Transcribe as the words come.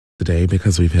Today,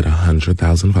 because we've hit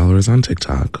 100,000 followers on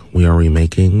TikTok, we are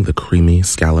remaking the creamy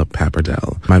scallop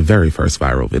pappardelle, my very first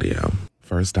viral video.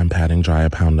 First, I'm patting dry a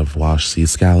pound of washed sea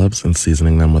scallops and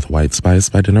seasoning them with white spice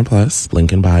by Dinner Plus,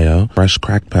 link in bio, fresh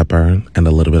cracked pepper, and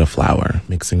a little bit of flour.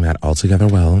 Mixing that all together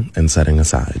well and setting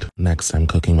aside. Next, I'm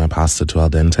cooking my pasta to al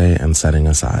dente and setting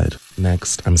aside.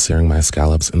 Next, I'm searing my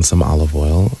scallops in some olive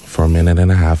oil for 1.5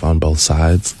 minutes on both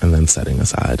sides and then setting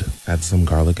aside. Add some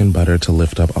garlic and butter to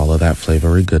lift up all of that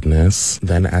flavory goodness.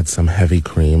 Then add some heavy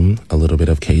cream, a little bit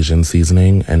of Cajun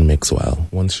seasoning, and mix well.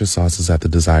 Once your sauce is at the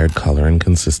desired color and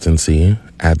consistency,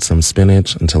 add some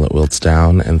spinach until it wilts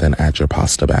down and then add your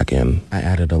pasta back in. I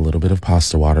added a little bit of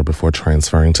pasta water before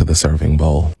transferring to the serving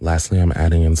bowl. Lastly, I'm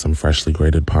adding in some freshly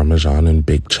grated Parmesan in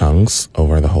big chunks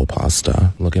over the whole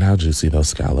pasta. Look at how juicy those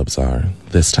scallops are.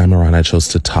 This time around, I chose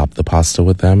to top the pasta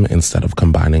with them instead of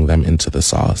combining them into the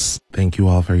sauce. Thank you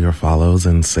all for your follows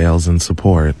and sales and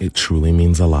support. It truly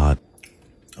means a lot.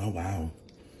 Oh, wow.